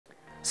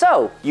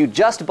So, you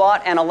just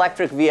bought an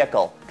electric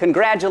vehicle.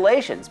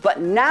 Congratulations,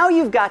 but now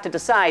you've got to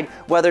decide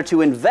whether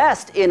to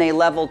invest in a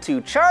level 2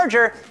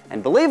 charger,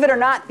 and believe it or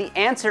not, the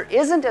answer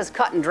isn't as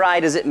cut and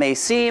dried as it may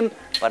seem,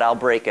 but I'll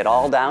break it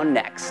all down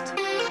next.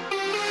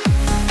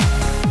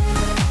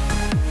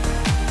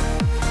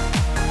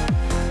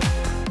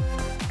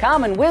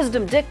 Common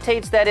wisdom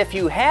dictates that if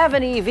you have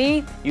an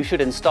EV, you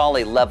should install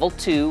a level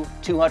 2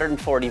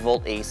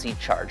 240-volt AC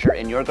charger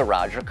in your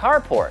garage or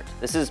carport.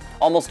 This is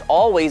almost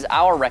always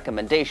our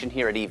recommendation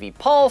here at EV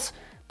Pulse,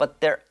 but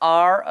there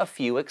are a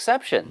few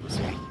exceptions.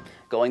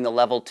 Going the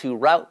level 2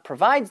 route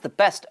provides the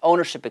best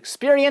ownership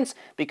experience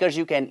because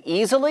you can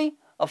easily,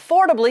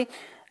 affordably,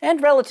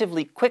 and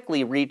relatively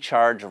quickly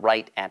recharge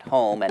right at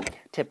home, and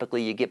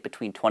typically you get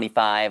between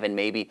 25 and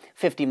maybe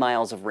 50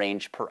 miles of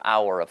range per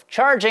hour of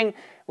charging,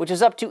 which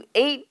is up to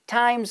 8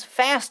 times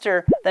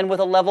faster than with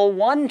a level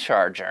 1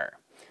 charger.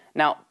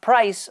 Now,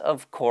 price,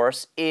 of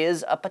course,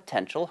 is a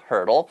potential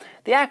hurdle.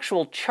 The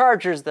actual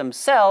chargers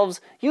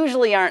themselves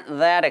usually aren't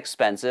that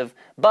expensive,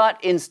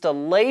 but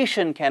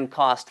installation can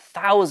cost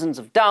thousands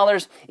of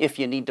dollars if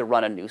you need to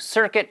run a new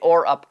circuit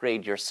or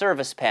upgrade your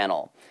service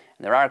panel.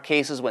 There are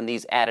cases when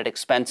these added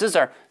expenses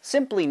are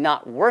simply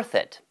not worth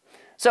it.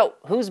 So,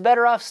 who's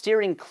better off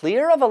steering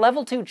clear of a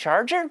level 2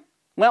 charger?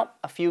 Well,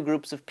 a few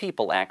groups of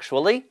people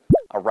actually.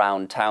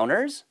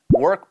 Around-towners,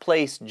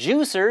 workplace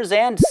juicers,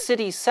 and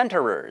city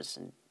centerers.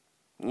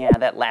 Yeah,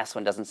 that last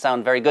one doesn't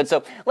sound very good,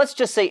 so let's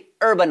just say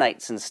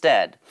Urbanites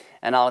instead.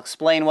 And I'll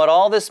explain what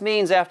all this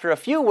means after a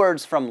few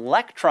words from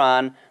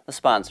Lectron, the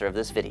sponsor of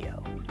this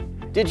video.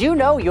 Did you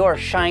know your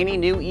shiny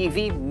new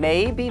EV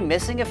may be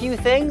missing a few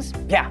things?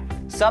 Yeah.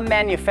 Some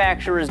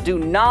manufacturers do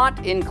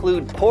not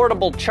include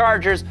portable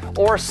chargers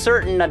or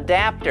certain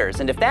adapters,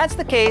 and if that's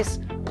the case,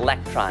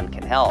 Lectron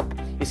can help.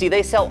 You see,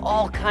 they sell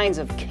all kinds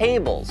of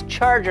cables,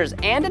 chargers,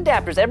 and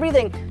adapters,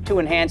 everything to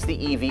enhance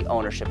the EV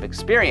ownership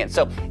experience.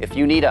 So if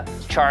you need a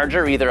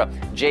charger, either a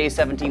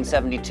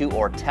J1772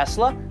 or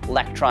Tesla,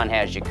 Lectron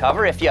has you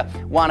covered. If you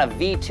want a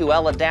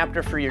V2L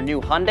adapter for your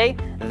new Hyundai,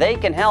 they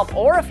can help.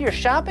 Or if you're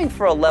shopping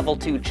for a level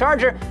 2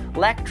 charger,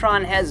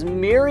 Lectron has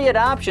myriad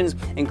options,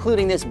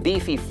 including this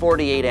beefy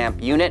 48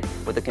 amp unit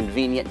with a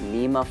convenient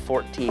NEMA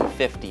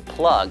 1450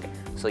 plug.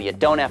 So you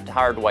don't have to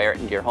hardwire it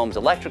into your home's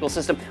electrical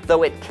system,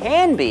 though it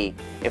can be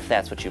if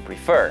that's what you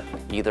prefer.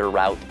 Either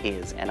route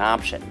is an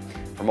option.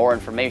 For more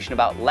information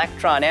about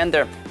Lectron and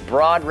their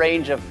broad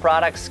range of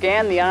products,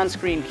 scan the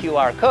on-screen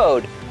QR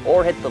code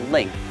or hit the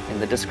link in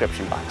the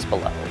description box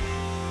below.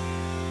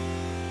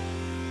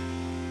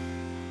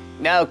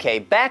 Okay,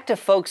 back to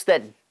folks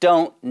that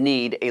don't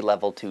need a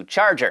level 2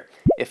 charger.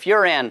 If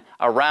you're an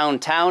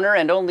around-towner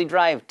and only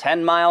drive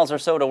 10 miles or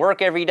so to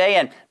work every day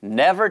and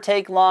never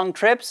take long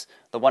trips,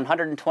 the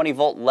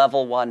 120-volt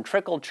level 1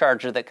 trickle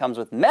charger that comes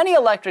with many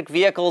electric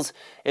vehicles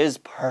is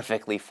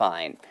perfectly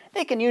fine.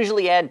 They can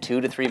usually add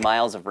 2 to 3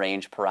 miles of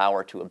range per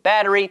hour to a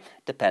battery,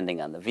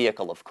 depending on the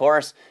vehicle, of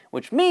course,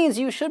 which means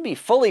you should be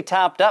fully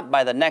topped up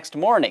by the next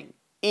morning.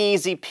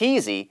 Easy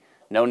peasy,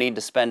 no need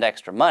to spend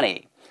extra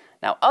money.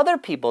 Now, other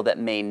people that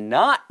may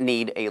not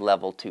need a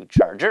level 2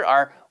 charger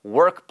are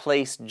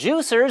workplace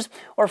juicers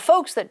or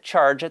folks that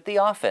charge at the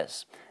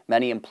office.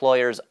 Many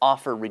employers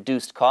offer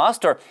reduced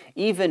cost or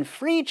even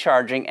free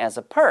charging as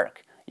a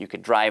perk. You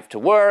could drive to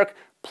work,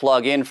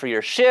 plug in for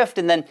your shift,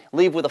 and then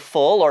leave with a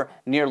full or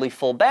nearly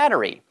full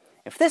battery.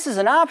 If this is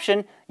an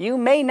option, you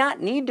may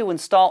not need to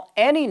install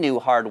any new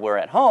hardware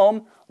at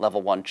home.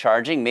 Level 1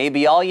 charging may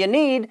be all you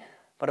need,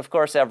 but of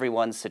course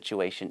everyone's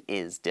situation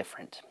is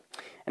different.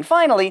 And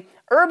finally,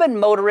 urban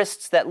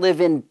motorists that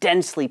live in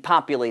densely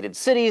populated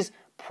cities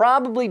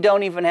probably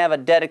don't even have a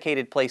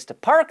dedicated place to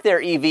park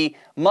their EV,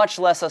 much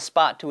less a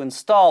spot to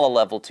install a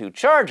level 2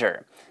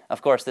 charger.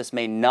 Of course, this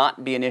may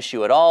not be an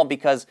issue at all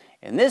because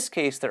in this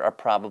case there are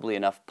probably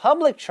enough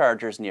public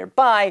chargers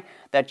nearby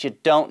that you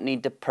don't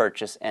need to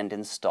purchase and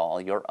install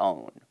your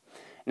own.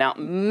 Now,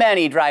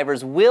 many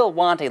drivers will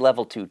want a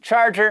level 2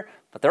 charger,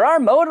 but there are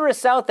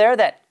motorists out there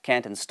that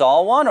can't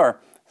install one or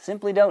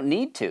simply don't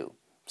need to.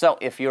 So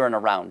if you're an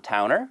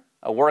around-towner,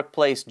 a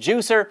workplace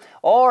juicer,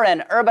 or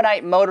an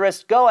urbanite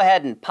motorist, go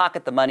ahead and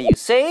pocket the money you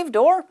saved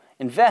or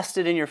invest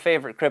it in your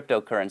favorite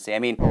cryptocurrency. I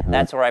mean,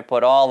 that's where I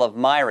put all of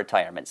my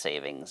retirement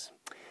savings.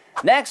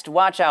 Next,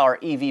 watch our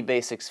EV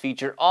Basics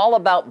feature all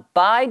about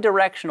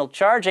bi-directional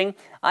charging.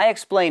 I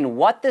explain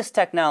what this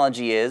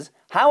technology is,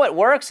 how it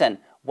works, and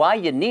why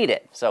you need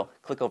it. So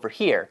click over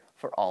here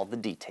for all the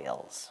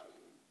details.